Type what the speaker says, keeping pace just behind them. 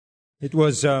It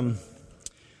was, a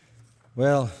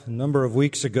number of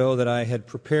weeks ago that I had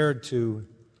prepared to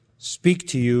speak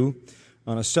to you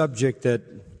on a subject that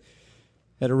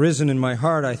had arisen in my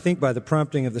heart, I think by the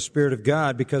prompting of the Spirit of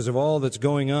God, because of all that's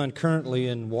going on currently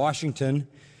in Washington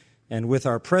and with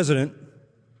our president.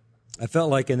 I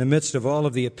felt like in the midst of all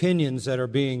of the opinions that are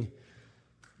being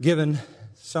given,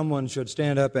 someone should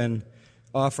stand up and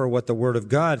offer what the Word of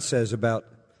God says about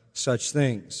such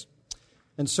things.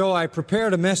 And so I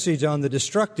prepared a message on the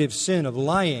destructive sin of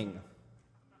lying.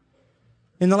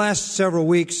 In the last several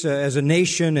weeks, as a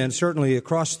nation and certainly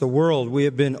across the world, we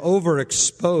have been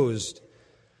overexposed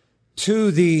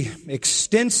to the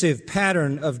extensive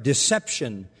pattern of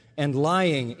deception and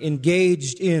lying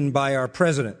engaged in by our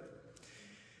president.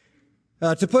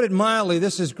 To put it mildly,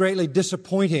 this is greatly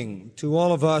disappointing to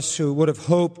all of us who would have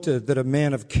hoped that a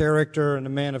man of character and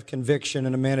a man of conviction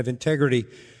and a man of integrity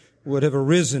would have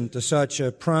arisen to such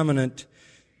a prominent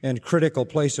and critical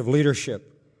place of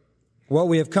leadership. What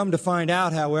we have come to find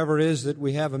out, however, is that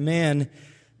we have a man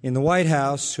in the White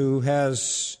House who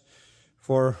has,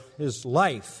 for his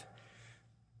life,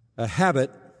 a habit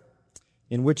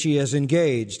in which he has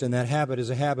engaged, and that habit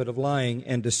is a habit of lying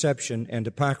and deception and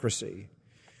hypocrisy.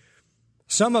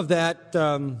 Some of that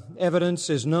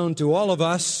evidence is known to all of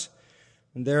us,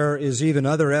 and there is even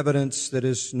other evidence that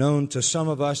is known to some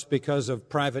of us because of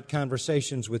private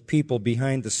conversations with people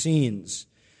behind the scenes.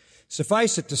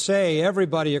 Suffice it to say,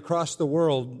 everybody across the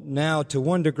world now, to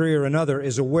one degree or another,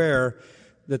 is aware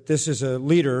that this is a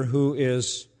leader who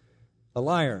is a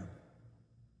liar.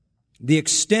 The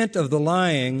extent of the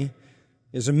lying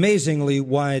is amazingly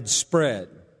widespread.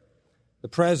 The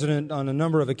president, on a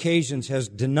number of occasions, has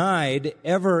denied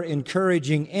ever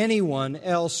encouraging anyone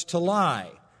else to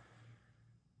lie.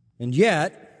 And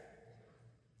yet,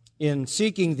 in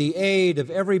seeking the aid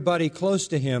of everybody close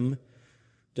to him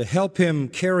to help him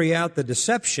carry out the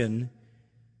deception,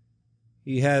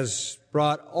 he has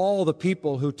brought all the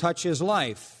people who touch his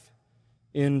life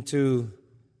into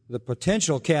the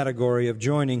potential category of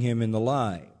joining him in the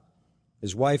lie.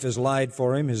 His wife has lied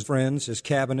for him, his friends, his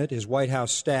cabinet, his White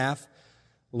House staff,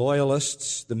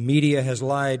 loyalists, the media has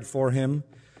lied for him,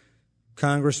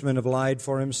 congressmen have lied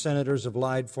for him, senators have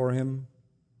lied for him.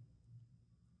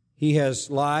 He has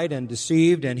lied and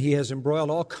deceived, and he has embroiled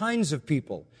all kinds of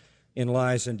people in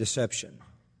lies and deception.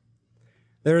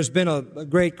 There has been a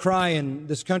great cry in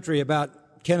this country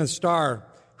about Kenneth Starr,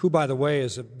 who, by the way,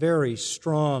 is a very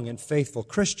strong and faithful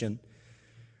Christian.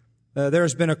 There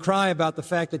has been a cry about the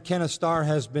fact that Kenneth Starr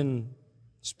has been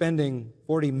spending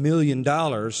 $40 million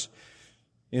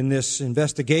in this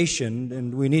investigation,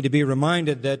 and we need to be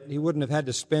reminded that he wouldn't have had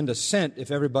to spend a cent if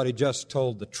everybody just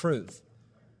told the truth.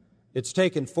 It's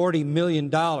taken $40 million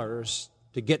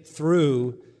to get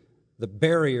through the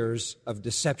barriers of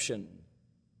deception.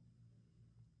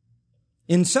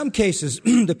 In some cases,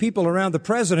 the people around the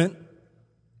president,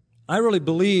 I really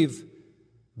believed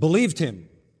him,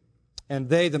 and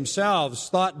they themselves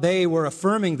thought they were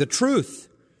affirming the truth.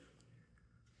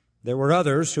 There were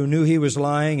others who knew he was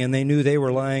lying, and they knew they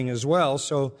were lying as well.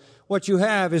 So what you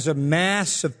have is a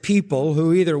mass of people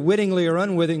who either wittingly or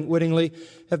unwittingly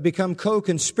have become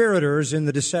co-conspirators in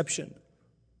the deception.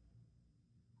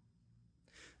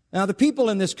 Now, the people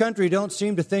in this country don't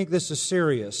seem to think this is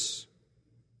serious,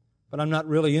 but I'm not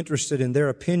really interested in their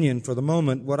opinion for the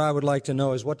moment. What I would like to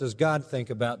know is, what does God think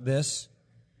about this?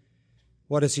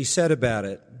 What has He said about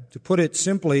it? To put it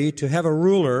simply, to have a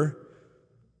ruler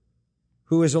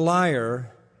who is a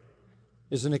liar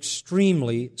is an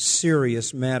extremely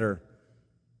serious matter.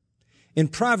 In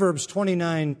Proverbs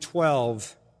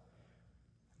 29:12,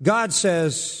 God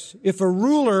says, if a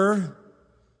ruler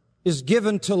is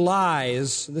given to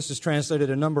lies, this is translated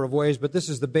a number of ways, but this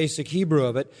is the basic Hebrew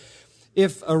of it.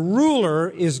 If a ruler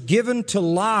is given to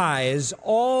lies,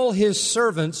 all his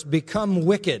servants become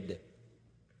wicked.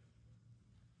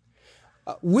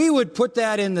 We would put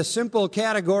that in the simple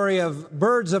category of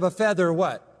birds of a feather,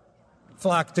 what?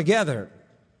 Flock together.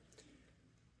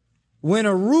 When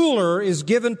a ruler is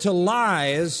given to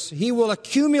lies, he will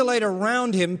accumulate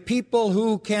around him people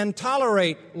who can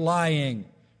tolerate lying.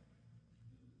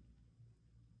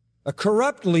 A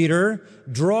corrupt leader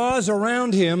draws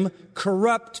around him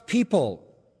corrupt people.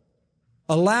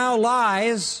 Allow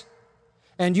lies,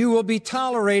 and you will be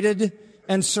tolerated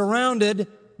and surrounded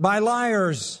by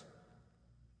liars.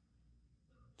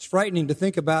 It's frightening to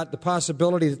think about the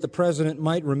possibility that the president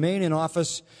might remain in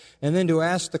office and then to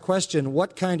ask the question,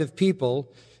 what kind of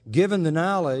people, given the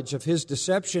knowledge of his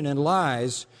deception and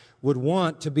lies, would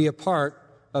want to be a part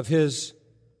of his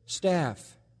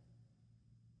staff?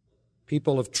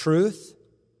 People of truth,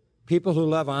 people who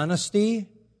love honesty,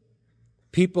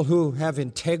 people who have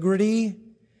integrity,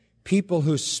 people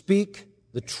who speak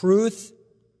the truth.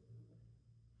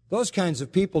 Those kinds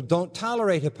of people don't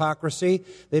tolerate hypocrisy.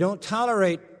 They don't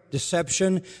tolerate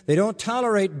deception. They don't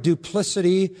tolerate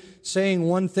duplicity, saying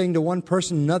one thing to one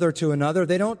person, another to another.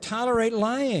 They don't tolerate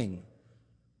lying.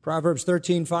 Proverbs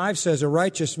 13:5 says, a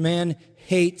righteous man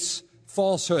hates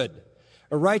falsehood.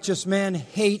 A righteous man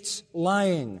hates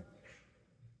lying.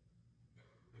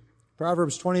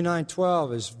 Proverbs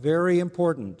 29:12 is very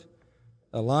important.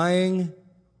 A lying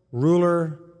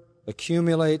ruler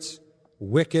accumulates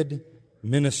wicked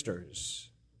ministers.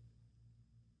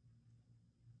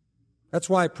 That's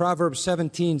why Proverbs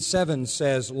 17:7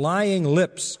 says, lying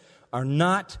lips are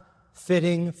not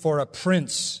fitting for a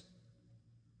prince.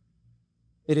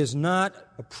 It is not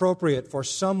appropriate for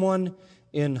someone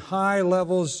in high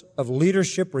levels of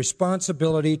leadership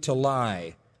responsibility to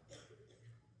lie.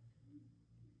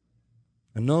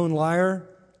 A known liar,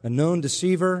 a known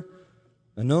deceiver,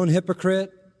 a known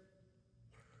hypocrite,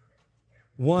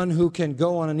 one who can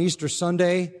go on an Easter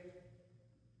Sunday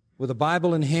with a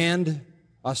Bible in hand,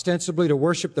 ostensibly to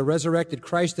worship the resurrected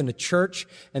Christ in a church,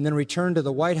 and then return to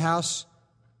the White House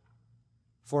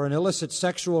for an illicit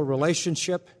sexual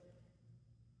relationship.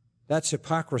 That's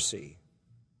hypocrisy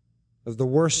of the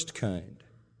worst kind.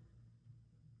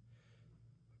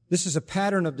 This is a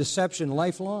pattern of deception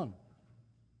lifelong.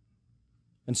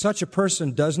 And such a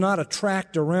person does not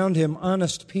attract around him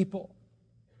honest people.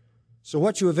 So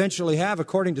what you eventually have,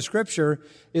 according to Scripture,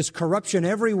 is corruption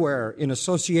everywhere in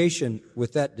association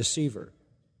with that deceiver.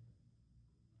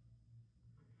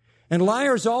 And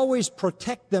liars always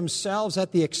protect themselves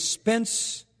at the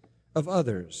expense of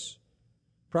others.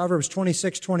 Proverbs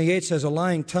 26:28 says, a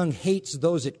lying tongue hates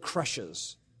those it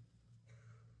crushes.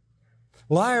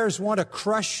 Liars want to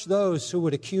crush those who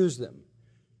would accuse them.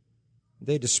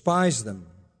 They despise them.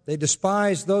 They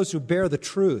despise those who bear the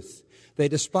truth. They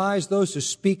despise those who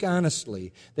speak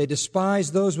honestly. They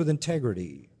despise those with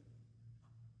integrity.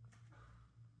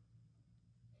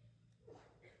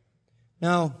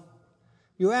 Now,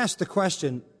 you ask the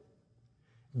question,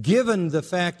 given the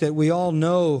fact that we all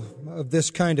know of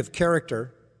this kind of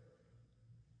character,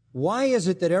 why is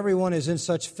it that everyone is in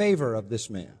such favor of this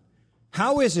man?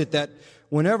 How is it that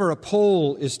whenever a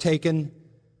poll is taken,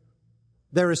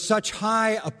 there is such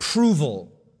high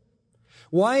approval?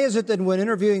 Why is it that when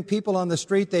interviewing people on the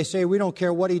street, they say, we don't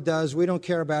care what he does, we don't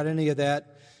care about any of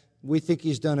that, we think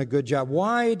he's done a good job?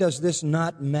 Why does this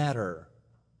not matter?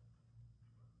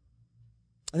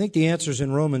 I think the answer is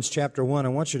in Romans chapter 1. I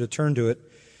want you to turn to it.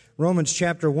 Romans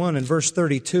chapter 1 and verse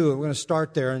 32. I'm going to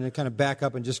start there and then kind of back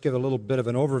up and just give a little bit of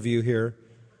an overview here.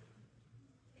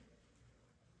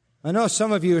 I know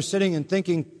some of you are sitting and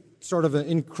thinking sort of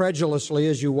incredulously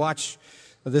as you watch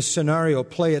this scenario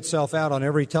play itself out on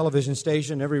every television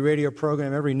station, every radio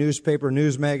program, every newspaper,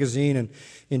 news magazine, and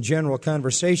in general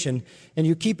conversation. And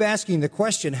you keep asking the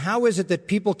question, how is it that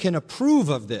people can approve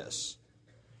of this?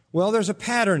 Well, there's a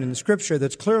pattern in Scripture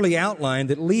that's clearly outlined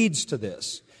that leads to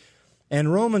this.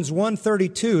 And Romans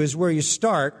 1:32 is where you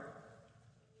start.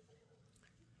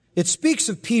 It speaks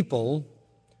of people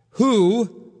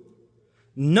who,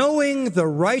 knowing the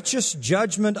righteous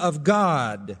judgment of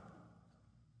God.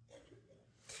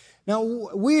 Now,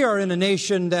 we are in a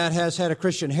nation that has had a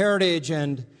Christian heritage,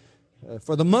 and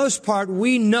for the most part,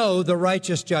 we know the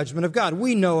righteous judgment of God.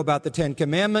 We know about the Ten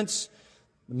Commandments.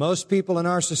 Most people in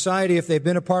our society, if they've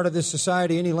been a part of this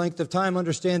society any length of time,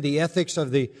 understand the ethics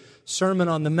of the Sermon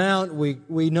on the Mount.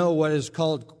 We know what is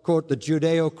called, quote, the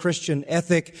Judeo-Christian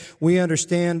ethic. We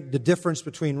understand the difference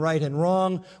between right and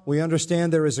wrong. We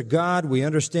understand there is a God. We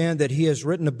understand that He has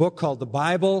written a book called the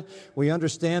Bible. We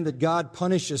understand that God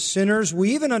punishes sinners.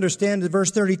 We even understand that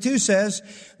verse 32 says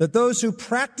that those who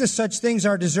practice such things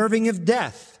are deserving of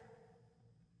death.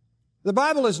 The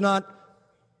Bible is not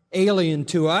alien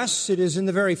to us. It is in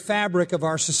the very fabric of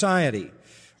our society.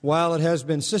 While it has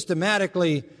been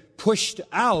systematically pushed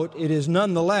out, it is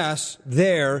nonetheless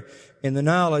there in the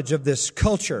knowledge of this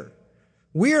culture.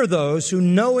 We are those who,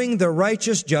 knowing the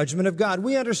righteous judgment of God,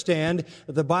 we understand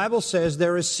that the Bible says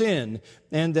there is sin,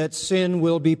 and that sin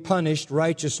will be punished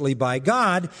righteously by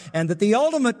God, and that the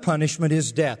ultimate punishment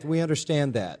is death. We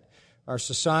understand that. Our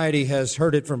society has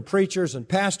heard it from preachers and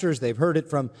pastors. They've heard it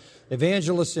from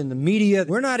evangelists in the media.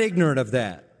 We're not ignorant of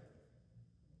that.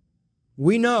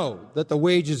 We know that the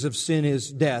wages of sin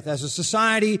is death. As a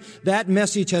society, that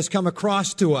message has come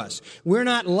across to us. We're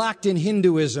not locked in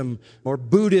Hinduism or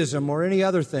Buddhism or any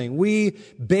other thing. We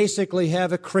basically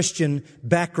have a Christian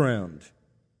background.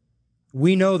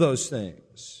 We know those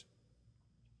things.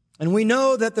 And we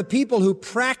know that the people who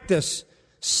practice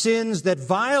sins that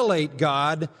violate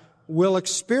God will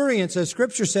experience, as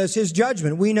Scripture says, His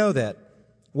judgment. We know that.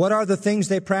 What are the things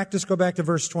they practice? Go back to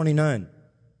verse 29.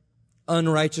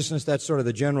 Unrighteousness, that's sort of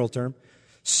the general term.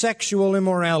 Sexual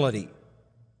immorality,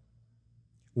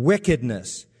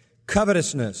 wickedness,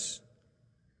 covetousness,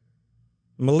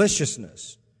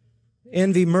 maliciousness,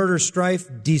 envy, murder, strife,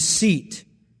 deceit,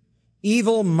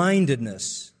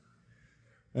 evil-mindedness.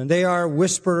 And they are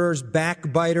whisperers,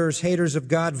 backbiters, haters of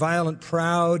God, violent,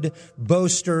 proud,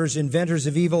 boasters, inventors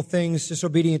of evil things,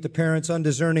 disobedient to parents,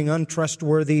 undiscerning,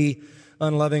 untrustworthy,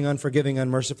 unloving, unforgiving,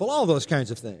 unmerciful, all those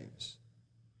kinds of things.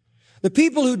 The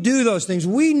people who do those things,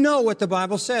 we know what the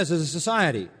Bible says as a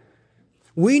society.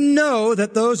 We know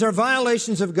that those are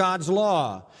violations of God's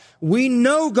law. We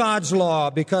know God's law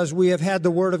because we have had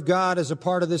the Word of God as a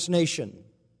part of this nation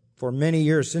for many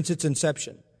years, since its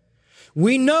inception.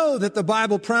 We know that the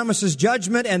Bible promises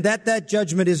judgment and that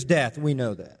judgment is death. We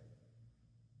know that.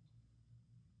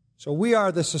 So we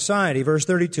are the society, verse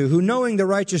 32, who knowing the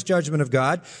righteous judgment of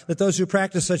God, that those who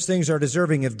practice such things are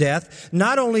deserving of death,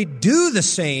 not only do the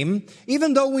same,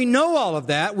 even though we know all of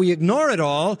that, we ignore it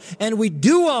all, and we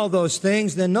do all those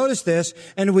things, then notice this,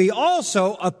 and we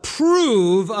also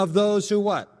approve of those who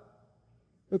what?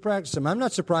 Who practice them. I'm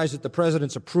not surprised that the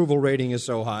president's approval rating is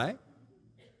so high,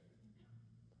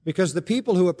 because the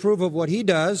people who approve of what he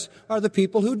does are the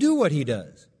people who do what he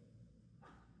does.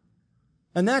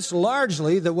 And that's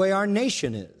largely the way our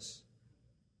nation is.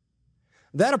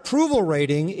 That approval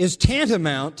rating is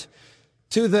tantamount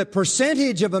to the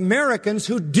percentage of Americans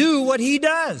who do what he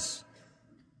does.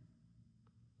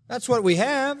 That's what we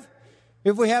have.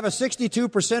 If we have a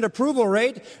 62% approval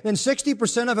rate, then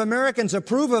 60% of Americans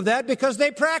approve of that because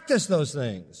they practice those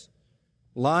things.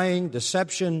 Lying,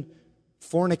 deception,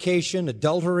 fornication,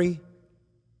 adultery,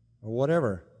 or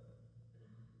whatever.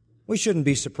 We shouldn't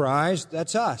be surprised.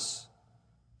 That's us.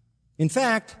 In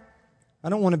fact, I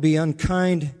don't want to be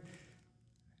unkind.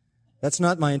 That's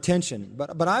not my intention.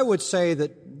 But I would say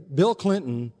that Bill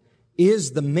Clinton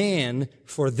is the man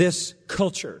for this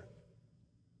culture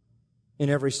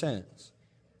in every sense.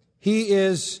 He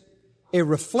is a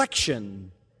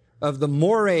reflection of the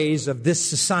mores of this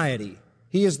society.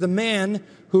 He is the man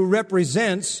who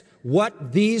represents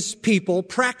what these people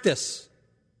practice.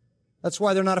 That's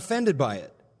why they're not offended by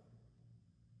it.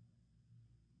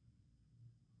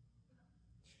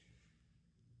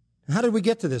 How did we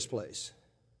get to this place?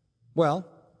 Well,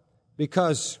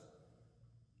 because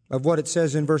of what it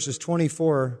says in verses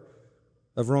 24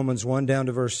 of Romans 1 down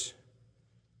to verse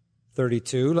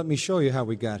 32. Let me show you how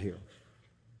we got here.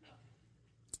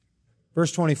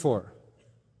 Verse 24.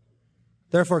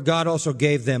 Therefore God also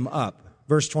gave them up.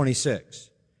 Verse 26.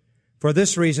 For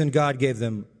this reason God gave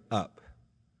them up.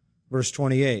 Verse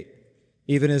 28.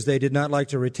 Even as they did not like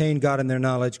to retain God in their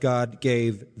knowledge, God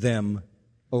gave them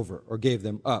over, or gave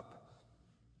them up.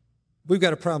 We've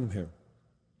got a problem here.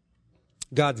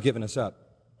 God's given us up.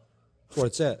 That's what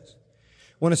it says.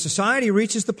 When a society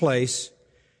reaches the place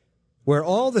where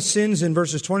all the sins in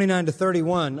verses 29 to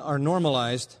 31 are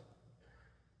normalized,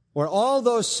 where all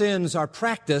those sins are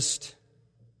practiced,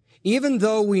 even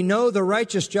though we know the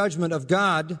righteous judgment of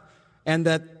God and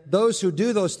that those who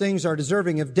do those things are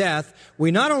deserving of death,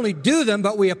 we not only do them,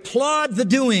 but we applaud the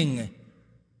doing.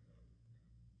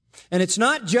 And it's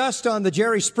not just on the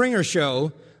Jerry Springer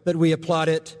show that we applaud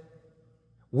it.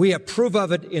 We approve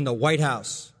of it in the White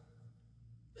House.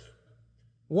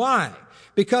 Why?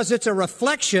 Because it's a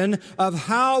reflection of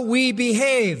how we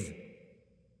behave.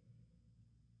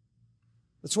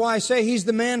 That's why I say he's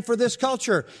the man for this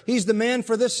culture. He's the man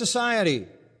for this society.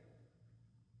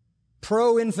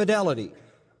 Pro-infidelity,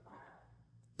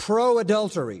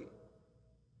 pro-adultery,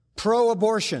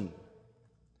 pro-abortion,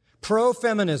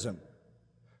 pro-feminism,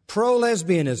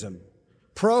 pro-lesbianism,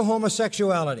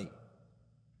 pro-homosexuality.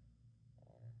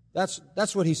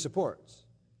 That's what he supports.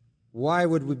 Why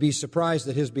would we be surprised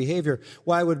at his behavior?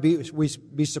 Why would we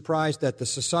be surprised that the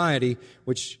society,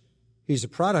 which he's a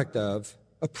product of,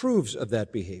 approves of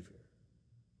that behavior?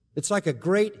 It's like a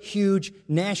great, huge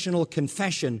national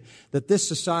confession that this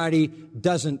society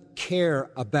doesn't care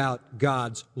about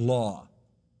God's law.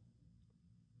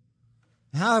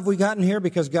 How have we gotten here?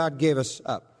 Because God gave us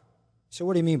up. So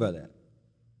what do you mean by that?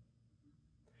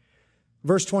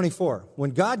 Verse 24,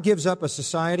 when God gives up a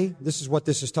society, this is what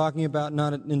this is talking about,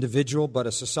 not an individual, but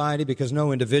a society, because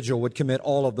no individual would commit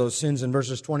all of those sins in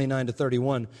verses 29 to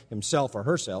 31 himself or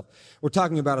herself. We're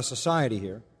talking about a society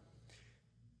here.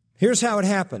 Here's how it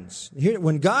happens.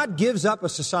 When God gives up a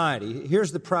society,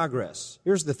 here's the progress.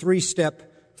 Here's the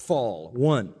 3-step fall.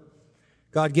 1,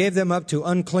 God gave them up to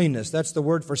uncleanness. That's the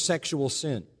word for sexual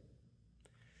sin.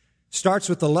 Starts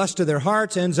with the lust of their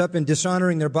hearts, ends up in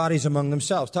dishonoring their bodies among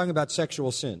themselves, talking about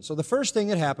sexual sin. So the first thing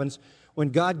that happens when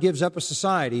God gives up a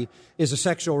society is a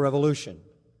sexual revolution.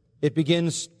 It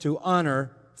begins to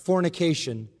honor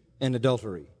fornication and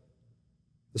adultery.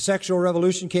 The sexual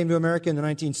revolution came to America in the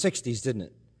 1960s, didn't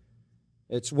it?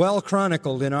 It's well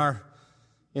chronicled in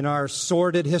our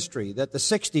sordid history that the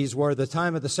 60s were the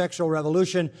time of the sexual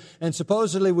revolution, and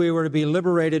supposedly we were to be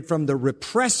liberated from the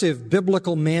repressive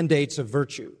biblical mandates of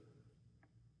virtue.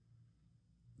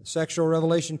 The sexual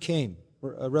revolution came,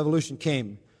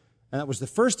 and that was the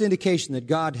first indication that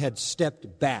God had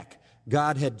stepped back.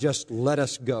 God had just let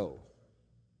us go.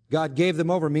 God gave them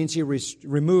over means He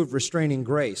removed restraining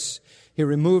grace. He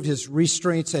removed His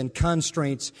restraints and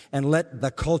constraints and let the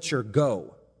culture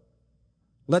go.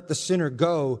 Let the sinner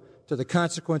go to the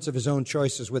consequence of his own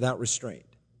choices without restraint.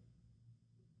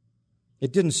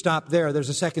 It didn't stop there. There's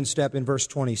a second step in verse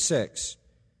 26.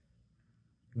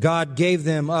 God gave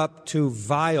them up to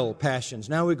vile passions.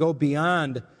 Now we go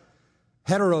beyond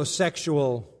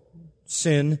heterosexual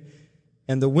sin,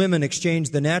 and the women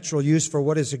exchanged the natural use for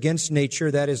what is against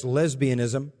nature, that is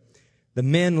lesbianism. The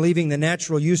men, leaving the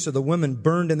natural use of the women,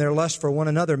 burned in their lust for one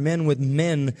another, men with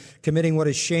men, committing what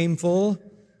is shameful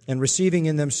and receiving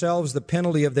in themselves the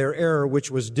penalty of their error, which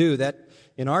was due. That,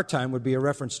 in our time, would be a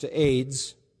reference to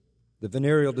AIDS, the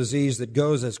venereal disease that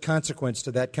goes as consequence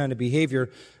to that kind of behavior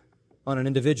on an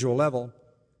individual level.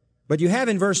 But you have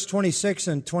in verse 26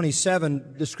 and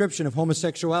 27 description of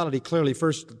homosexuality, clearly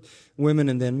first women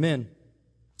and then men.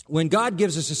 When God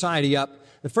gives a society up,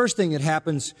 the first thing that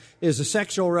happens is a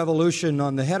sexual revolution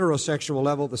on the heterosexual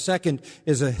level. The second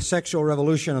is a sexual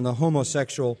revolution on the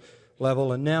homosexual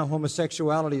level. And now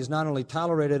homosexuality is not only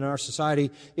tolerated in our society,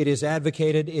 it is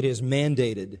advocated, it is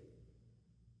mandated.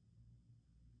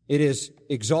 It is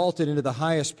exalted into the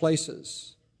highest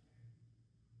places.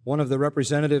 One of the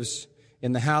representatives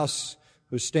in the House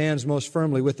who stands most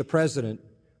firmly with the President,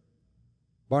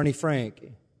 Barney Frank,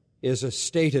 is a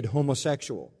stated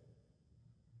homosexual.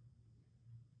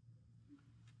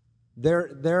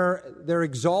 They're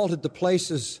exalted to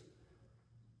places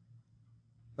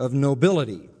of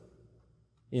nobility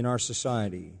in our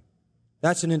society.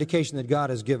 That's an indication that God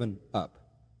has given up.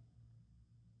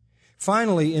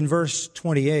 Finally, in verse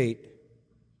 28,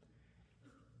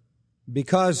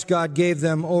 because God gave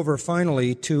them over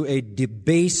finally to a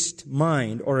debased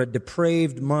mind or a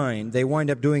depraved mind, they wind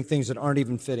up doing things that aren't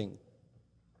even fitting.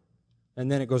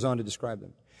 And then it goes on to describe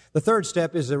them. The third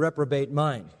step is a reprobate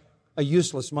mind, a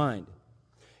useless mind.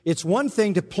 It's one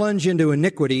thing to plunge into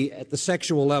iniquity at the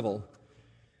sexual level,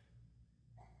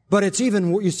 but it's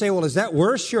even, you say, well, is that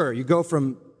worse? Sure. You go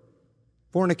from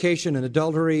fornication and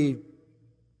adultery,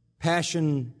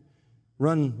 passion,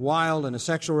 run wild in a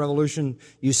sexual revolution.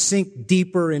 You sink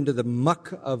deeper into the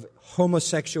muck of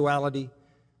homosexuality.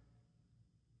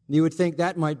 You would think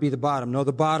that might be the bottom. No,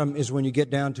 the bottom is when you get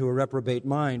down to a reprobate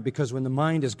mind, because when the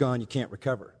mind is gone, you can't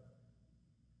recover.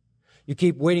 You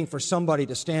keep waiting for somebody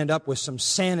to stand up with some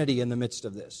sanity in the midst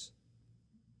of this.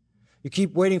 You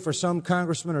keep waiting for some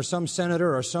congressman or some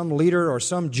senator or some leader or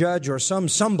some judge or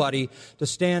somebody to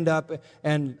stand up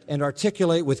and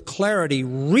articulate with clarity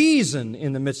reason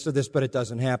in the midst of this, but it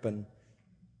doesn't happen.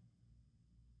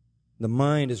 The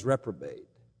mind is reprobate.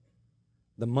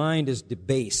 The mind is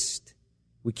debased.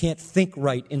 We can't think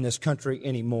right in this country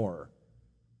anymore.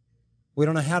 We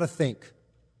don't know how to think.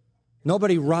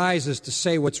 Nobody rises to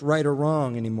say what's right or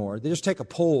wrong anymore. They just take a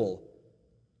poll.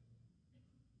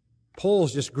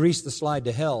 Polls just grease the slide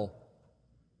to hell.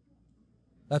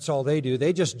 That's all they do.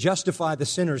 They just justify the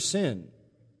sinner's sin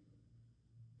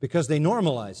because they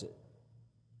normalize it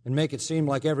and make it seem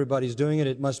like everybody's doing it.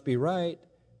 It must be right.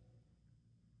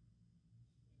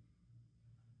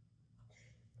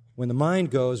 When the mind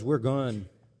goes, we're gone.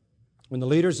 When the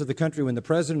leaders of the country, when the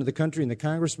president of the country and the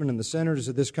congressmen and the senators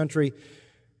of this country,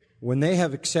 when they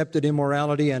have accepted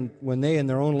immorality and when they in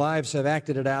their own lives have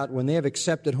acted it out, when they have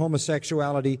accepted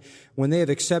homosexuality, when they have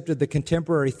accepted the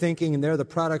contemporary thinking and they're the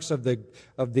products of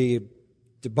the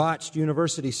debauched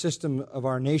university system of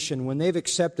our nation, when they've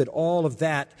accepted all of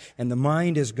that and the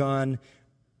mind is gone,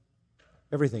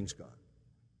 everything's gone.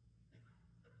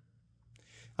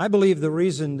 I believe the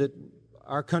reason that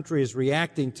our country is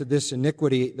reacting to this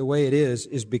iniquity the way it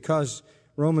is because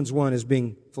Romans 1 is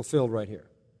being fulfilled right here.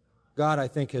 God, I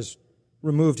think, has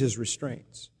removed His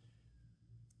restraints.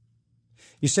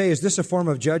 You say, is this a form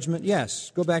of judgment?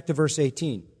 Yes. Go back to verse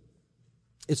 18.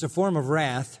 It's a form of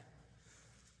wrath.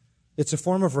 It's a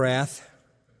form of wrath.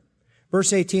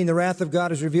 Verse 18, the wrath of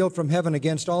God is revealed from heaven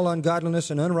against all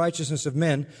ungodliness and unrighteousness of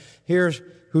men, here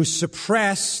who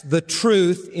suppress the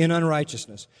truth in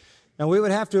unrighteousness. And we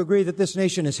would have to agree that this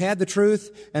nation has had the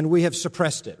truth and we have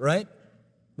suppressed it, right?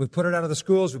 We've put it out of the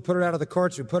schools, we've put it out of the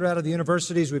courts, we've put it out of the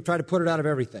universities, we've tried to put it out of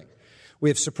everything. We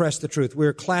have suppressed the truth.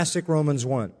 We're classic Romans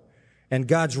 1. And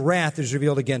God's wrath is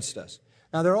revealed against us.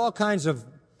 Now, there are all kinds of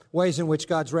ways in which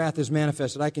God's wrath is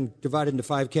manifested. I can divide it into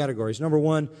 5 categories. Number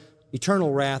 1,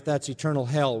 eternal wrath. That's eternal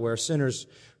hell, where sinners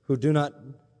who do not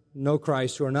know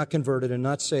Christ, who are not converted and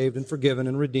not saved and forgiven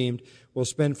and redeemed, will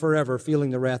spend forever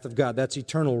feeling the wrath of God. That's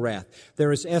eternal wrath.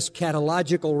 There is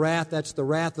eschatological wrath. That's the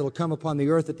wrath that will come upon the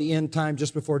earth at the end time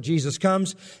just before Jesus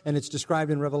comes, and it's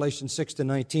described in Revelation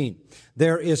 6-19.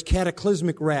 There is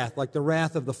cataclysmic wrath, like the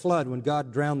wrath of the flood when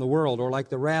God drowned the world, or like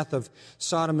the wrath of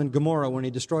Sodom and Gomorrah when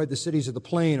He destroyed the cities of the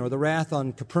plain, or the wrath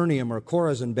on Capernaum or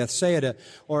Chorazin, Bethsaida,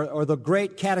 or the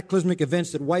great cataclysmic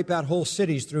events that wipe out whole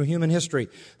cities through human history.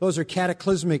 Those are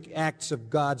cataclysmic acts of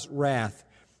God's wrath.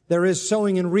 There is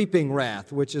sowing and reaping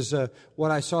wrath, which is what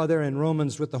I saw there in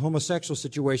Romans with the homosexual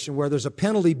situation, where there's a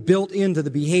penalty built into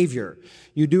the behavior.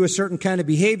 You do a certain kind of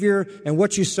behavior, and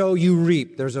what you sow, you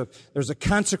reap. There's a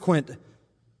consequent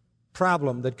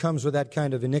problem that comes with that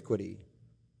kind of iniquity.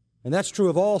 And that's true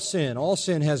of all sin. All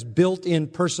sin has built-in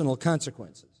personal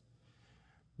consequences.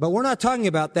 But we're not talking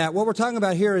about that. What we're talking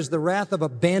about here is the wrath of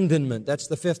abandonment. That's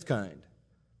the 5th kind.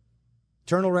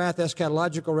 Eternal wrath,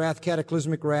 eschatological wrath,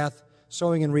 cataclysmic wrath,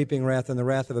 sowing and reaping wrath, and the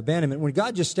wrath of abandonment. When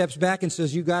God just steps back and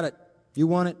says, you got it, you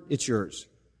want it, it's yours.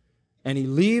 And He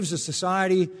leaves a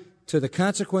society to the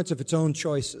consequence of its own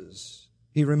choices.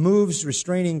 He removes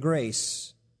restraining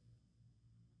grace.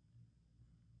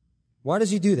 Why does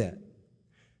He do that?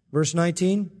 Verse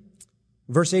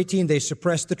 18, they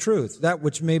suppress the truth. That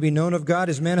which may be known of God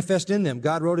is manifest in them.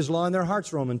 God wrote His law in their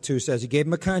hearts, Romans 2 says. He gave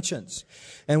them a conscience.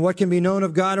 And what can be known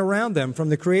of God around them? From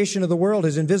the creation of the world,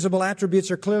 His invisible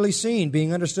attributes are clearly seen,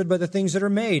 being understood by the things that are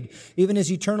made, even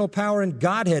His eternal power and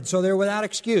Godhead. So they're without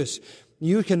excuse.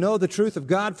 You can know the truth of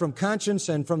God from conscience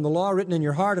and from the law written in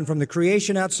your heart and from the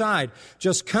creation outside.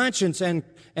 Just conscience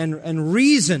and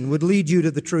reason would lead you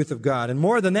to the truth of God. And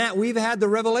more than that, we've had the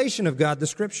revelation of God, the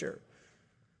Scripture.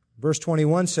 Verse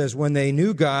 21 says, when they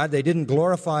knew God, they didn't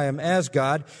glorify Him as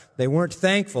God. They weren't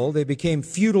thankful. They became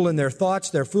futile in their thoughts.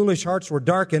 Their foolish hearts were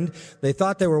darkened. They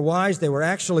thought they were wise. They were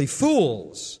actually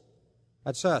fools.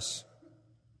 That's us.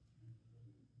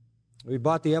 We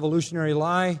bought the evolutionary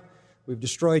lie. We've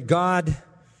destroyed God.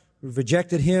 We've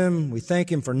rejected Him. We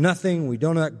thank Him for nothing. We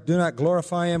do not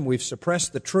glorify Him. We've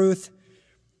suppressed the truth.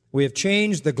 We have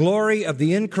changed the glory of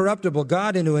the incorruptible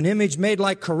God into an image made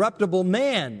like corruptible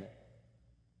man.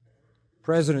 The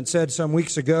President said some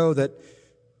weeks ago that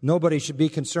nobody should be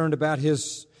concerned about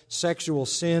his sexual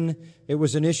sin. It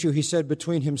was an issue, he said,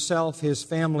 between himself, his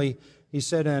family, he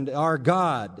said, and our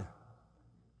God.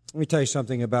 Let me tell you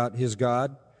something about His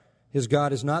God. His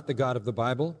God is not the God of the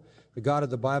Bible. The God of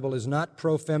the Bible is not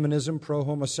pro-feminism,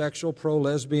 pro-homosexual,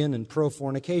 pro-lesbian, and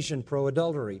pro-fornication,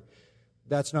 pro-adultery.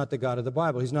 That's not the God of the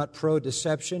Bible. He's not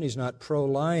pro-deception. He's not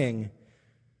pro-lying.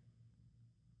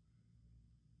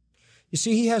 You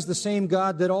see, He has the same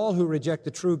God that all who reject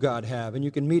the true God have, and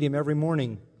you can meet Him every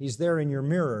morning. He's there in your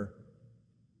mirror.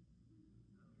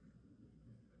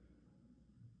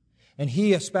 And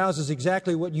He espouses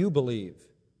exactly what you believe.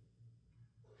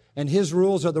 And His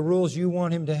rules are the rules you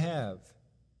want Him to have.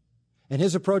 And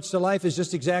His approach to life is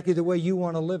just exactly the way you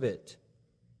want to live it,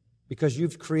 because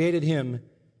you've created Him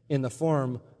in the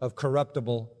form of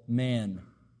corruptible man.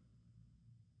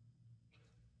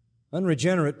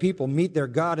 Unregenerate people meet their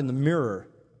God in the mirror,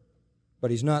 but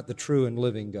He's not the true and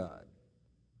living God.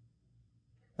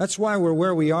 That's why we're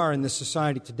where we are in this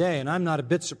society today, and I'm not a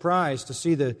bit surprised to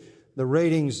see the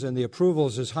ratings and the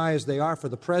approvals as high as they are for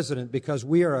the President, because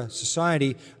we are a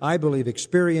society, I believe,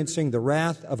 experiencing the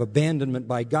wrath of abandonment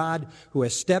by God, who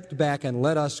has stepped back and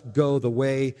let us go the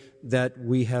way that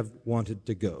we have wanted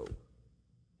to go.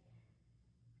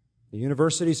 The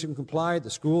universities have complied, the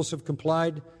schools have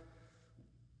complied,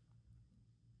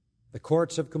 the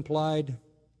courts have complied,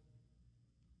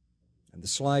 and the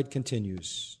slide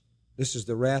continues. This is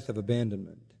the wrath of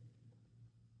abandonment.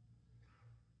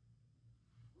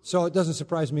 So it doesn't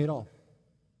surprise me at all.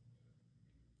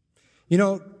 You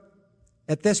know,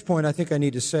 at this point, I think I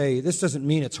need to say, this doesn't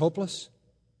mean it's hopeless.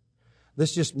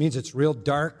 This just means it's real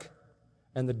dark,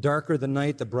 and the darker the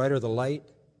night, the brighter the light.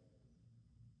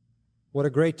 What a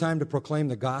great time to proclaim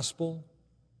the gospel.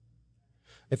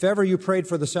 If ever you prayed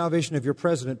for the salvation of your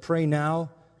president, pray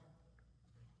now.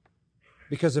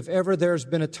 Because if ever there's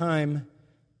been a time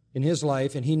in his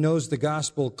life, and he knows the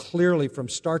gospel clearly from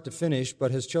start to finish,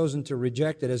 but has chosen to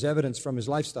reject it as evidence from his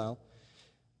lifestyle,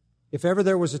 if ever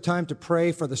there was a time to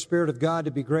pray for the Spirit of God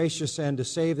to be gracious and to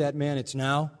save that man, it's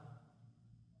now.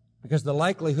 Because the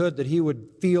likelihood that he would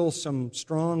feel some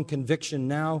strong conviction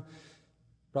now,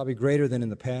 probably greater than in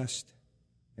the past.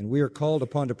 And we are called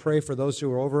upon to pray for those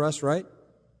who are over us, right?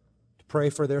 To pray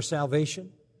for their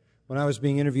salvation. When I was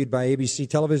being interviewed by ABC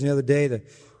television the other day,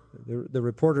 the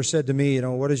reporter said to me,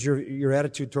 what is your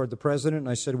attitude toward the president? And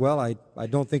I said, well, I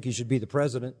don't think he should be the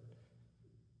president.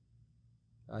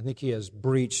 I think he has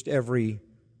breached every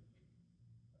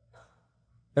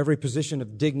position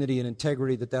of dignity and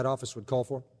integrity that office would call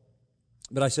for.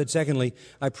 But I said, secondly,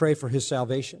 I pray for his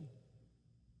salvation.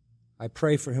 I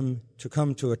pray for him to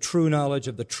come to a true knowledge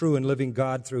of the true and living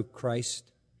God through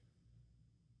Christ.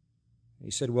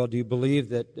 He said, well, do you believe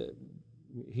that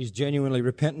he's genuinely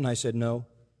repentant? I said, no,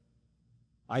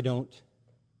 I don't.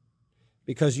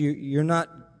 Because you're not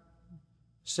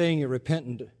saying you're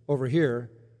repentant over here,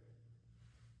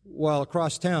 while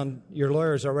across town your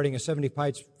lawyers are writing a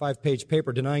 75-page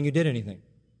paper denying you did anything.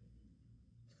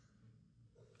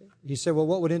 He said, well,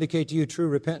 what would indicate to you true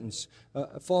repentance?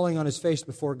 Falling on his face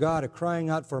before God, a crying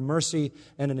out for mercy,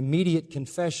 and an immediate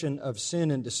confession of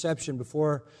sin and deception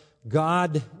before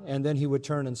God, and then he would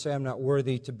turn and say, I'm not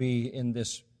worthy to be in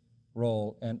this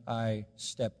role, and I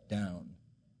step down.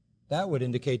 That would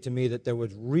indicate to me that there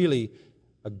was really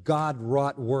a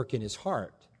God-wrought work in his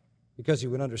heart, because he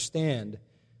would understand,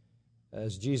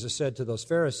 as Jesus said to those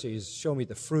Pharisees, show me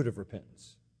the fruit of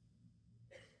repentance.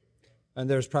 And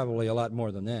there's probably a lot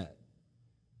more than that.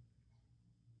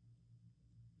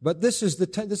 But this is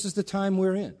the time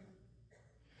we're in.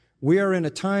 We are in a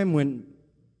time when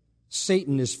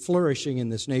Satan is flourishing in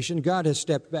this nation. God has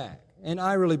stepped back. And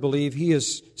I really believe he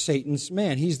is Satan's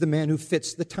man. He's the man who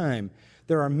fits the time.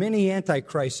 There are many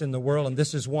antichrists in the world, and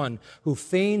this is one who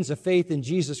feigns a faith in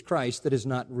Jesus Christ that is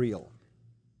not real.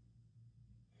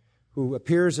 Who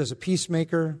appears as a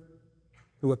peacemaker,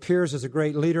 who appears as a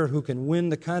great leader, who can win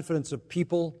the confidence of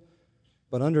people,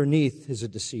 but underneath is a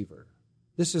deceiver.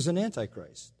 This is an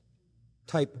antichrist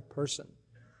type person.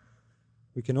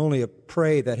 We can only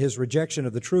pray that his rejection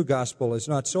of the true gospel is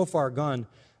not so far gone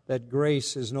that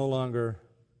grace is no longer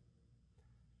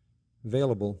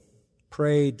available.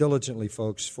 Pray diligently,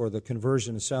 folks, for the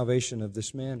conversion and salvation of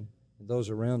this man and those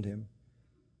around him.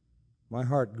 My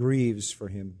heart grieves for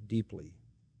him deeply.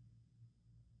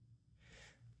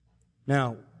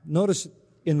 Now, notice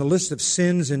in the list of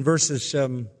sins in verses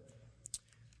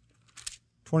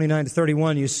 29 to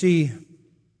 31, you see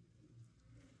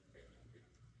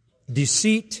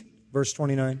deceit, verse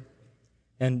 29,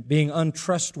 and being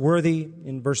untrustworthy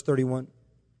in verse 31.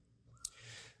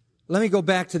 Let me go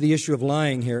back to the issue of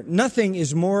lying here. Nothing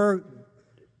is more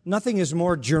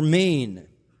germane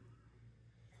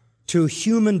to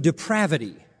human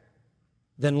depravity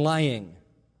than lying.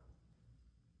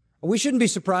 We shouldn't be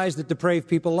surprised that depraved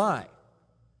people lie.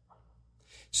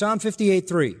 Psalm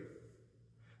 58:3.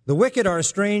 The wicked are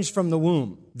estranged from the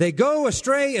womb. They go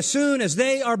astray as soon as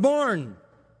they are born,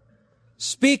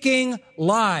 speaking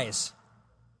lies.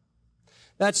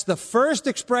 That's the first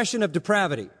expression of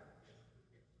depravity.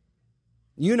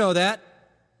 You know that.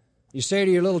 You say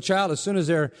to your little child as soon as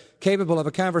they're capable of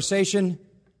a conversation,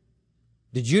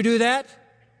 did you do that?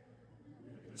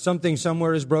 Something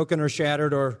somewhere is broken or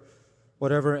shattered or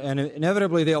whatever, and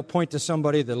inevitably they'll point to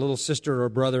somebody, the little sister or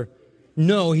brother.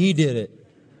 No, he did it.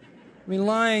 I mean,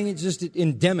 lying is just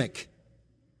endemic.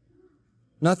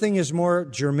 Nothing is more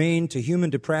germane to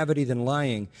human depravity than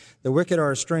lying. The wicked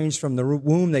are estranged from the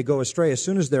womb. They go astray as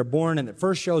soon as they're born, and it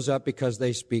first shows up because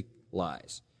they speak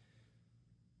lies.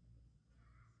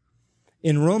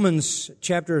 In Romans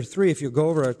chapter 3, if you go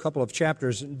over a couple of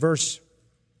chapters, in verse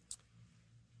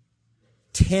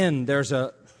 10, there's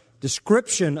a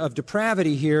description of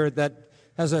depravity here that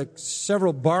has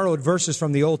several borrowed verses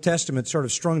from the Old Testament sort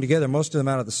of strung together, most of them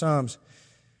out of the Psalms.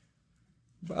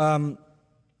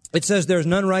 It says, there's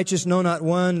none righteous, no, not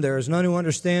one. There is none who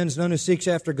understands, none who seeks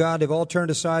after God. They've all turned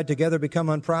aside, together become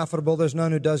unprofitable. There's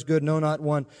none who does good, no, not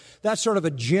one. That's sort of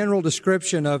a general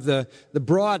description of the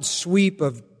broad sweep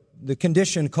of the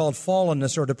condition called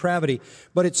fallenness or depravity.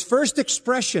 But its first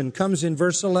expression comes in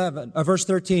verse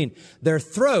 13. Their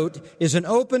throat is an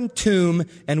open tomb,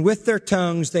 and with their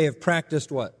tongues they have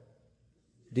practiced what?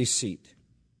 Deceit.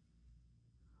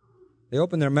 They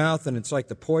open their mouth, and it's like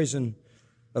the poison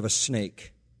of a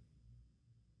snake.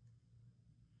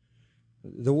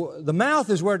 The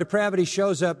mouth is where depravity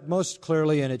shows up most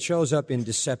clearly, and it shows up in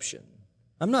deception.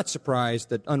 I'm not surprised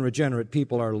that unregenerate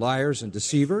people are liars and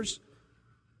deceivers.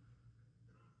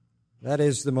 That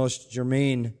is the most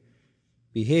germane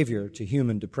behavior to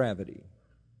human depravity.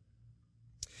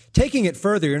 Taking it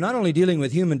further, you're not only dealing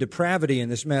with human depravity in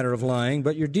this matter of lying,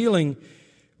 but you're dealing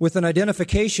with an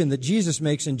identification that Jesus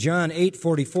makes in John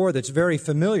 8:44 that's very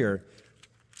familiar.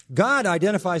 God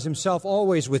identifies himself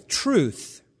always with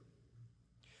truth.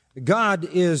 God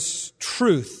is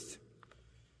truth.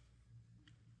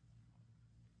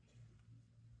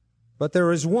 But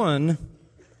there is one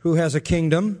who has a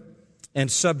kingdom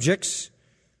and subjects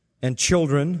and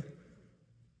children,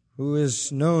 who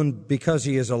is known because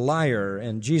he is a liar.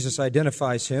 And Jesus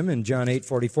identifies him in John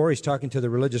 8:44. He's talking to the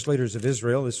religious leaders of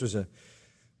Israel. This was an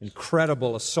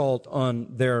incredible assault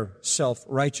on their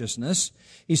self-righteousness.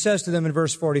 He says to them in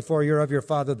verse 44, "You're of your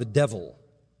father the devil."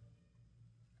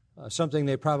 Something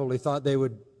they probably thought they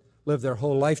would live their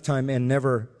whole lifetime and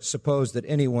never suppose that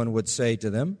anyone would say to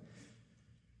them.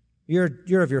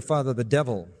 You're of your father the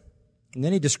devil. And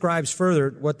then he describes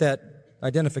further what that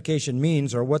identification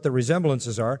means, or what the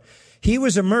resemblances are. He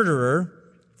was a murderer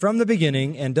from the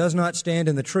beginning and does not stand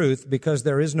in the truth, because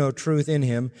there is no truth in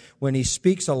him. When he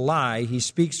speaks a lie, he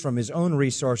speaks from his own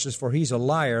resources, for he's a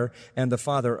liar and the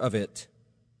father of it.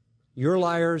 You're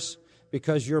liars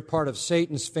because you're part of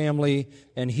Satan's family,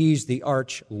 and he's the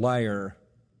arch liar.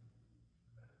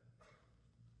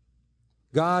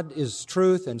 God is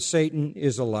truth and Satan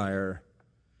is a liar.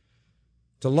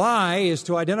 To lie is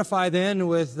to identify then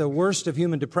with the worst of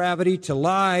human depravity. To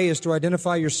lie is to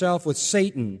identify yourself with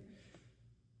Satan.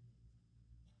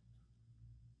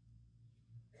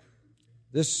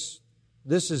 This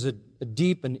is a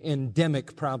deep and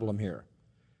endemic problem here.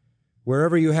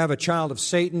 Wherever you have a child of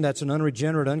Satan, that's an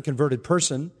unregenerate, unconverted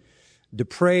person,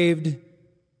 depraved,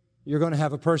 you're going to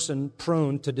have a person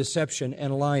prone to deception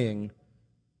and lying.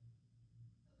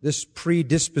 This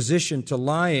predisposition to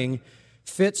lying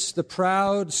fits the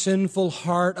proud, sinful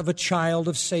heart of a child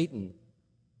of Satan.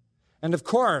 And of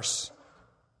course,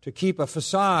 to keep a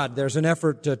facade, there's an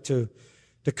effort to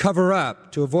cover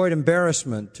up, to avoid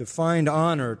embarrassment, to find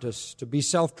honor, to be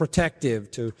self-protective,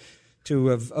 to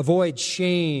avoid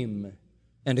shame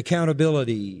and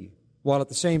accountability, while at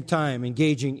the same time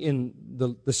engaging in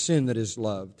the sin that is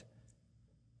loved.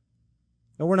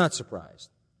 No, we're not surprised.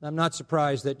 I'm not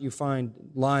surprised that you find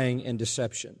lying and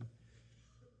deception.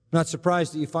 I'm not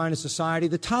surprised that you find a society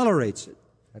that tolerates it.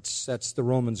 That's the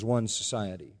Romans 1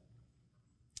 society.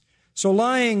 So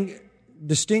lying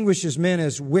distinguishes men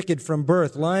as wicked from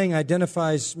birth. Lying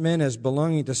identifies men as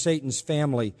belonging to Satan's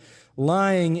family.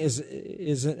 Lying is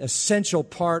an essential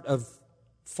part of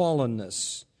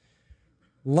fallenness.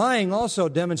 Lying also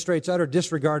demonstrates utter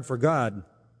disregard for God.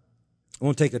 I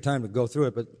won't take the time to go through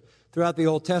it, but throughout the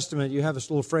Old Testament, you have this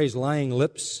little phrase, lying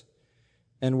lips.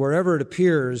 And wherever it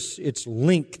appears, it's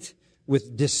linked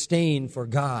with disdain for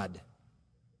God.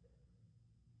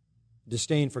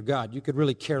 Disdain for God. You could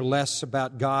really care less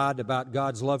about God, about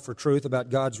God's love for truth, about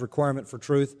God's requirement for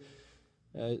truth.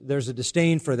 There's a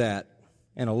disdain for that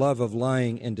and a love of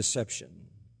lying and deception.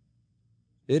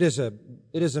 It is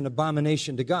an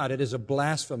abomination to God. It is a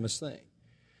blasphemous thing.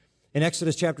 In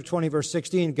Exodus chapter 20, verse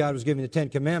 16, God was giving the Ten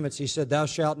Commandments. He said, "Thou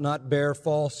shalt not bear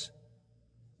false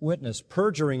witness."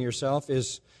 Perjuring yourself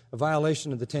is a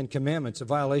violation of the Ten Commandments, a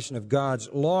violation of God's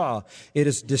law. It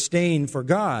is disdain for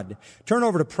God. Turn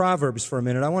over to Proverbs for a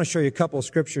minute. I want to show you a couple of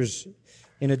scriptures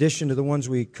in addition to the ones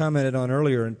we commented on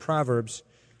earlier in Proverbs.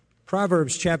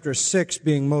 Proverbs chapter 6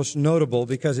 being most notable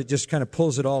because it just kind of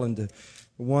pulls it all into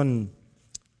one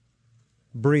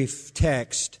brief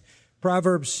text.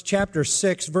 Proverbs chapter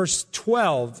 6, verse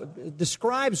 12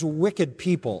 describes wicked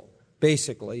people,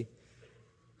 basically.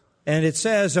 And it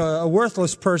says, a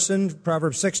worthless person,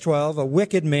 Proverbs 6:12, a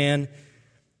wicked man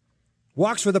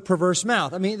walks with a perverse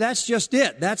mouth. I mean, that's just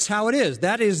it. That's how it is.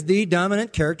 That is the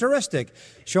dominant characteristic.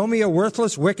 Show me a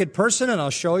worthless, wicked person, and I'll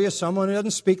show you someone who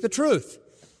doesn't speak the truth.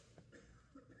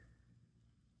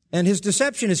 And his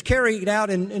deception is carried out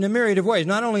in a myriad of ways,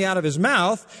 not only out of his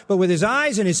mouth, but with his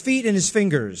eyes and his feet and his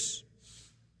fingers.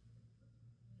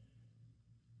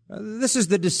 This is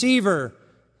the deceiver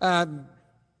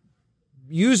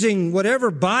using whatever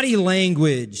body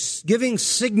language, giving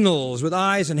signals with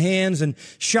eyes and hands and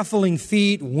shuffling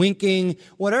feet, winking,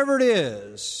 whatever it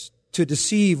is, to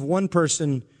deceive one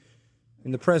person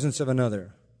in the presence of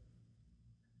another.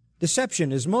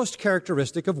 Deception is most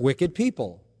characteristic of wicked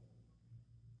people.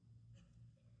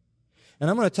 And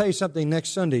I'm going to tell you something next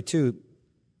Sunday, too.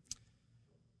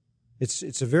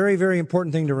 It's a very, very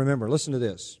important thing to remember. Listen to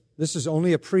this. This is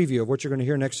only a preview of what you're going to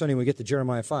hear next Sunday when we get to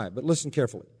Jeremiah 5. But listen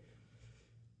carefully.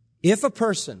 If a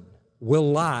person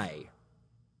will lie,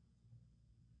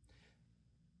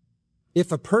 and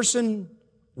if a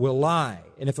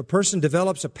person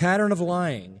develops a pattern of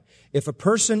lying, if a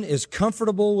person is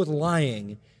comfortable with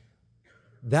lying,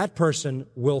 that person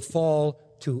will fall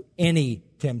to any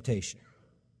temptation.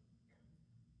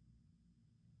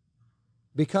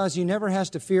 because he never has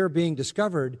to fear being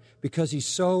discovered because he's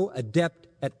so adept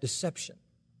at deception.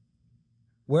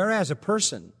 Whereas a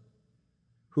person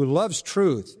who loves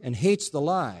truth and hates the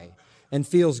lie and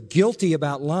feels guilty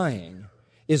about lying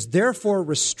is therefore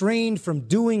restrained from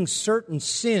doing certain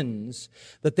sins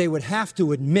that they would have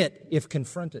to admit if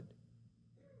confronted.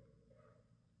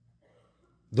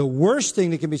 The worst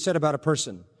thing that can be said about a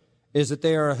person is that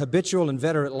they are a habitual,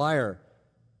 inveterate liar.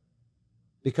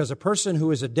 Because a person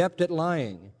who is adept at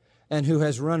lying and who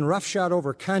has run roughshod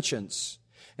over conscience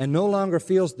and no longer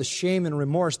feels the shame and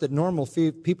remorse that normal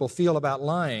people feel about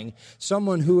lying,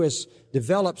 someone who has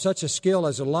developed such a skill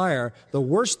as a liar, the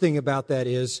worst thing about that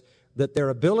is that their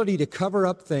ability to cover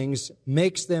up things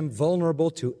makes them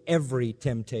vulnerable to every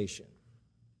temptation.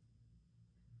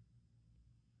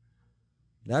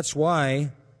 That's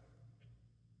why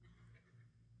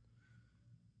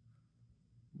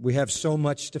we have so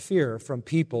much to fear from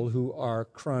people who are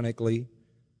chronically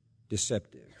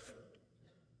deceptive.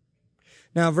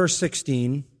 Now, verse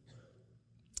 16,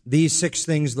 these 6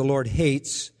 things the Lord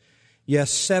hates, yes,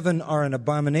 7 are an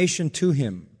abomination to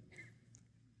him: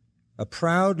 a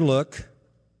proud look,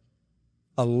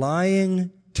 a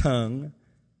lying tongue,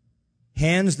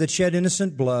 hands that shed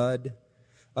innocent blood,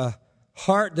 a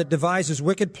heart that devises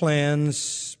wicked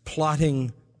plans,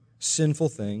 plotting sinful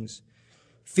things,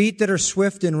 feet that are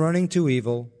swift in running to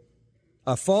evil,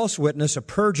 a false witness, a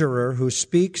perjurer who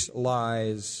speaks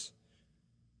lies,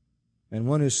 and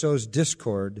one who sows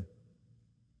discord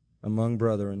among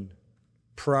brethren.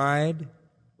 Pride,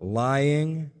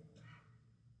 lying,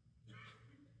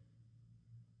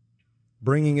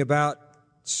 bringing about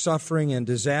suffering and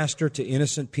disaster to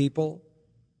innocent people,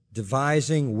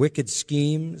 devising wicked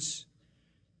schemes,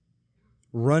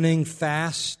 running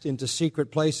fast into secret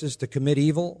places to commit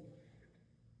evil,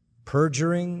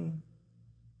 perjuring,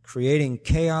 creating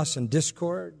chaos and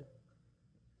discord.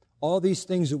 All these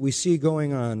things that we see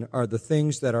going on are the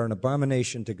things that are an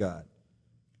abomination to God.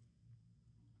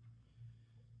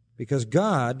 Because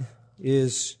God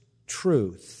is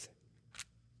truth.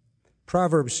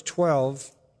 Proverbs 12,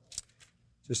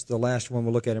 just the last one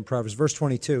we'll look at in Proverbs, verse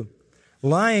 22.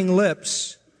 Lying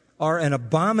lips are an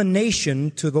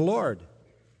abomination to the Lord.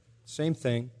 Same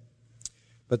thing.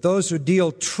 But those who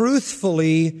deal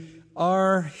truthfully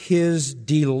are his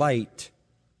delight.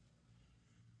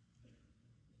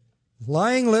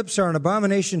 Lying lips are an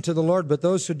abomination to the Lord, but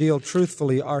those who deal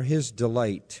truthfully are his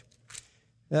delight.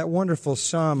 That wonderful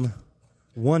Psalm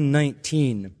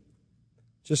 119.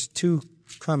 Just 2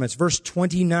 comments. Verse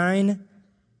 29.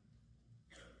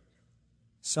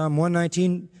 Psalm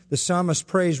 119, the psalmist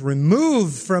prays,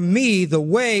 "Remove from me the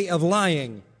way of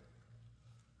lying."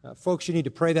 Folks, you need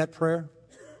to pray that prayer.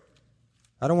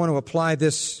 I don't want to apply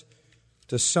this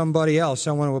to somebody else.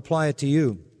 I want to apply it to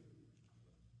you.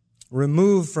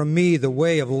 Remove from me the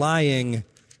way of lying.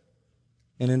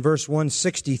 And in verse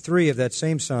 163 of that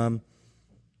same psalm,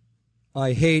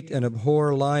 I hate and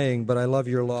abhor lying, but I love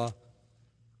your law.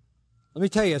 Let me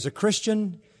tell you, as a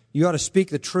Christian, you ought to speak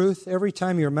the truth every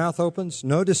time your mouth opens.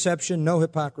 No deception, no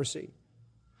hypocrisy.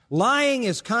 Lying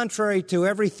is contrary to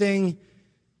everything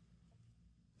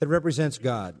that represents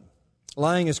God.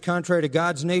 Lying is contrary to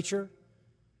God's nature.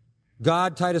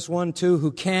 God, Titus 1:2,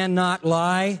 who cannot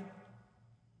lie.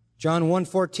 John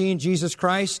 1:14, Jesus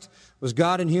Christ was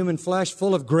God in human flesh,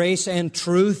 full of grace and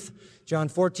truth. John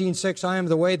 14:6, I am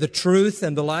the way, the truth,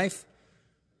 and the life.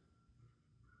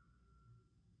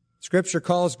 Scripture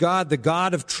calls God the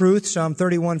God of truth, Psalm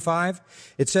 31:5.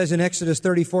 It says in Exodus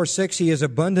 34:6, He is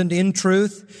abundant in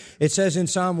truth. It says in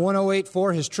Psalm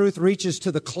 108:4, His truth reaches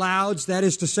to the clouds. That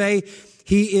is to say,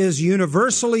 He is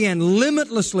universally and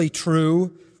limitlessly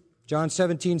true. John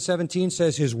 17:17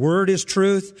 says His word is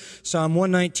truth. Psalm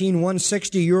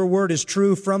 119:160, your word is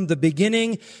true from the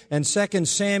beginning. And 2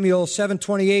 Samuel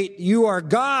 7:28, you are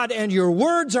God and your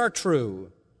words are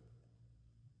true.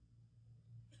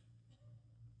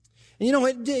 And you know,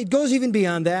 it goes even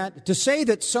beyond that. To say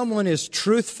that someone is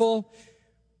truthful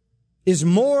is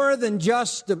more than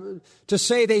just to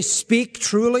say they speak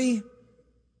truly.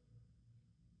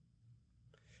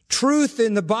 Truth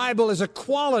in the Bible is a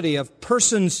quality of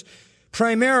persons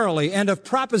primarily and of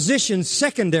propositions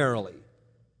secondarily.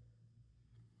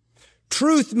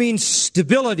 Truth means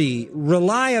stability,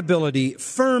 reliability,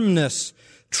 firmness,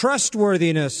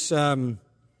 trustworthiness, the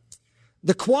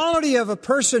quality of a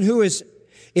person who is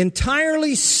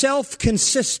entirely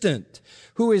self-consistent,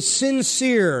 who is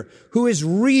sincere, who is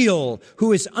real,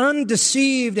 who is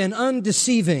undeceived and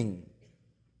undeceiving.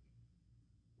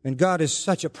 And God is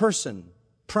such a person.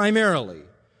 Primarily.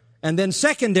 And then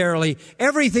secondarily,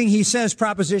 everything He says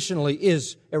propositionally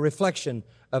is a reflection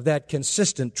of that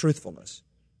consistent truthfulness.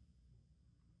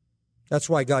 That's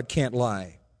why God can't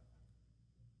lie.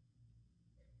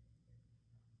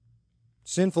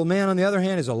 Sinful man, on the other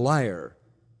hand, is a liar.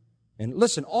 And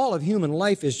listen, all of human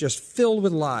life is just filled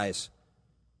with lies.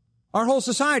 Our whole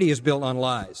society is built on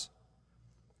lies.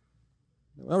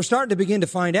 Well, we're starting to begin to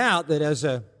find out that as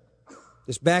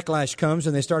this backlash comes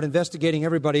and they start investigating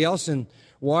everybody else in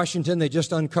Washington, they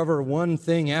just uncover one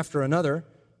thing after another.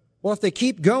 Well, if they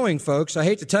keep going, folks, I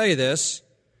hate to tell you this,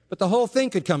 but the whole thing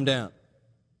could come down.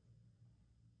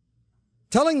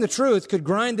 Telling the truth could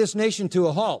grind this nation to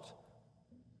a halt.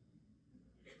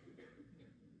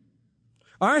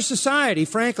 Our society,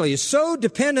 frankly, is so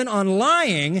dependent on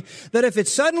lying that if it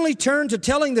suddenly turned to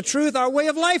telling the truth, our way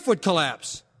of life would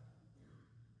collapse.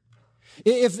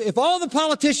 If all the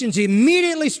politicians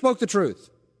immediately spoke the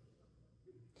truth,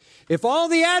 if all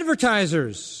the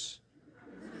advertisers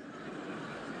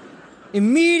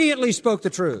immediately spoke the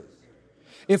truth,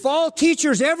 if all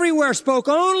teachers everywhere spoke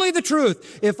only the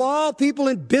truth, if all people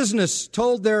in business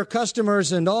told their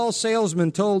customers and all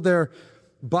salesmen told their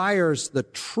buyers the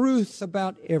truth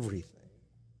about everything,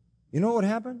 you know what would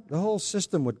happen? The whole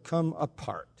system would come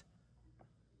apart.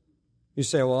 You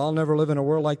say, well, I'll never live in a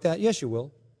world like that. Yes, you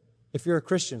will. If you're a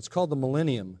Christian, it's called the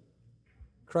millennium.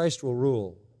 Christ will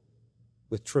rule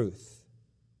with truth.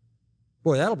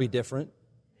 Boy, that'll be different.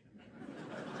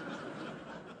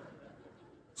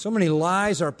 So many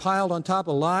lies are piled on top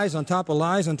of lies, on top of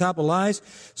lies, on top of lies.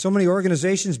 So many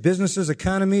organizations, businesses,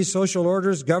 economies, social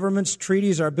orders, governments,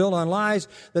 treaties are built on lies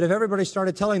that if everybody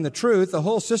started telling the truth, the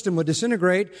whole system would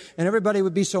disintegrate and everybody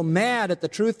would be so mad at the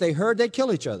truth they heard they'd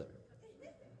kill each other.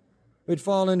 We'd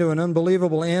fall into an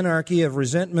unbelievable anarchy of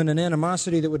resentment and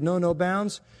animosity that would know no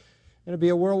bounds. And it'd be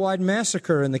a worldwide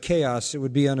massacre in the chaos. It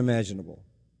would be unimaginable.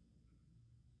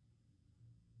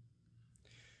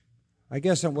 I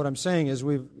guess what I'm saying is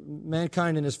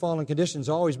mankind in his fallen condition has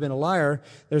always been a liar.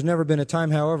 There's never been a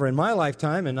time, however, in my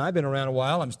lifetime, and I've been around a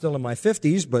while, I'm still in my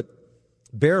 50s, but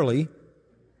barely.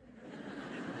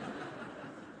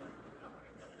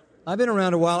 I've been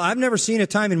around a while. I've never seen a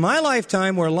time in my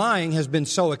lifetime where lying has been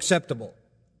so acceptable.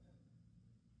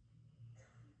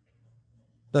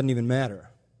 Doesn't even matter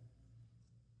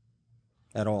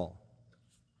at all.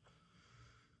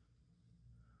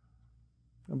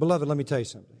 And beloved, let me tell you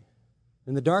something.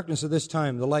 In the darkness of this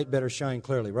time, the light better shine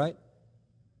clearly, right?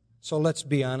 So let's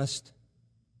be honest.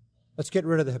 Let's get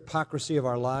rid of the hypocrisy of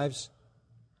our lives.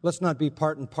 Let's not be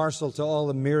part and parcel to all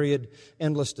the myriad,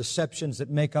 endless deceptions that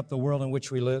make up the world in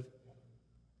which we live.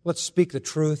 Let's speak the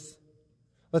truth.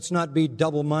 Let's not be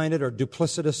double-minded or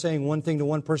duplicitous, saying one thing to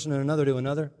one person and another to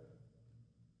another.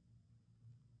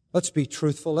 Let's be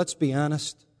truthful. Let's be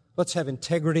honest. Let's have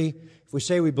integrity. If we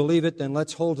say we believe it, then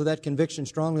let's hold to that conviction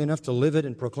strongly enough to live it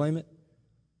and proclaim it.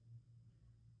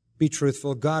 Be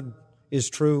truthful. God is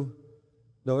true,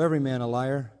 though every man a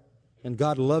liar. And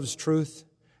God loves truth.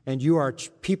 And you are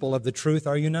people of the truth,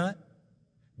 are you not?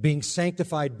 Being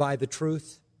sanctified by the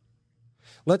truth.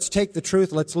 Let's take the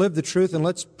truth, let's live the truth, and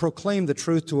let's proclaim the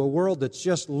truth to a world that's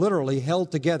just literally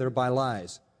held together by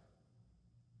lies.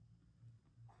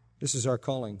 This is our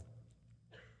calling.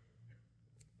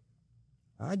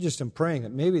 I just am praying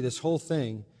that maybe this whole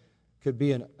thing could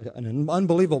be an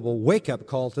unbelievable wake-up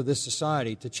call to this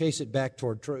society to chase it back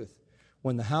toward truth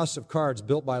when the house of cards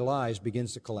built by lies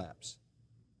begins to collapse.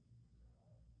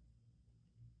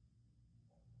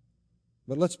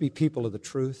 But let's be people of the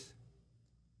truth.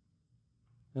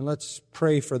 And let's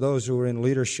pray for those who are in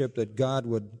leadership that God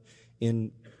would,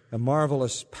 in a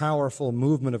marvelous, powerful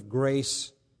movement of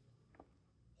grace,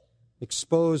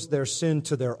 expose their sin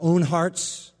to their own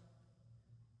hearts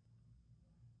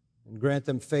and grant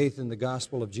them faith in the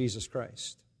gospel of Jesus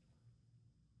Christ.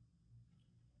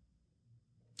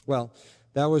 Well,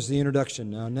 that was the introduction.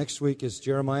 Now, next week is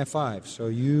Jeremiah 5, so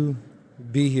you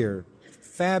be here.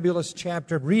 Fabulous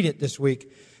chapter. Read it this week,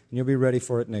 and you'll be ready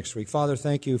for it next week. Father,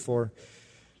 thank you for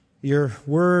your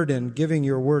word and giving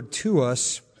your word to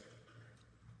us.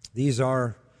 These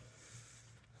are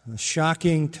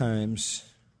shocking times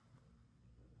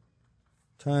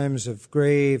of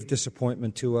grave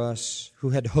disappointment to us who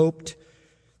had hoped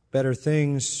better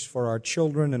things for our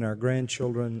children and our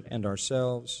grandchildren and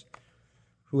ourselves,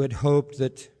 who had hoped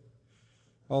that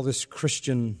all this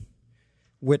Christian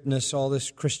witness, all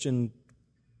this Christian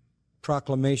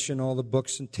proclamation, all the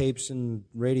books and tapes and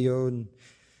radio and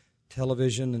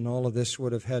television and all of this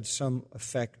would have had some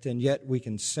effect, and yet we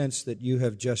can sense that you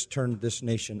have just turned this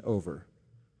nation over.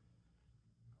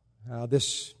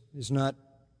 This is not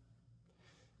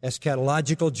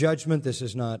eschatological judgment. This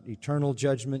is not eternal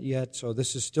judgment yet, so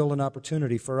this is still an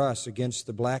opportunity for us against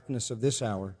the blackness of this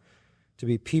hour to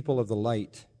be people of the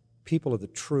light, people of the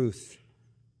truth.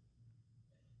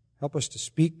 Help us to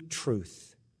speak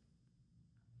truth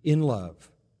in love,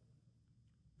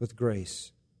 with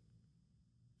grace,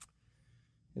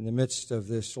 in the midst of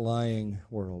this lying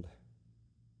world,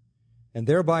 and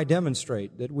thereby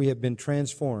demonstrate that we have been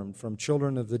transformed from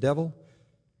children of the devil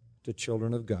to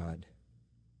children of God.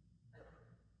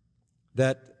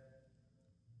 That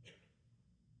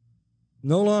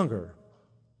no longer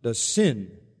does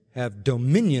sin have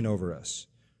dominion over us,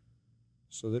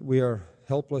 so that we are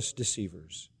helpless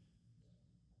deceivers.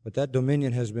 But that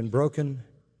dominion has been broken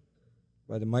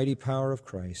by the mighty power of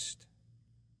Christ,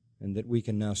 and that we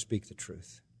can now speak the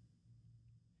truth.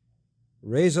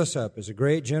 Raise us up as a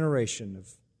great generation of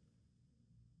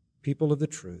people of the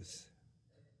truth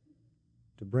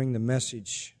to bring the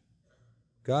message,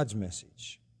 God's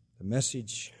message, the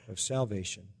message of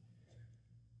salvation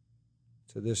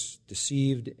to this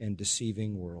deceived and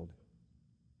deceiving world.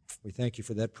 We thank you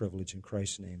for that privilege in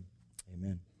Christ's name.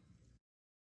 Amen.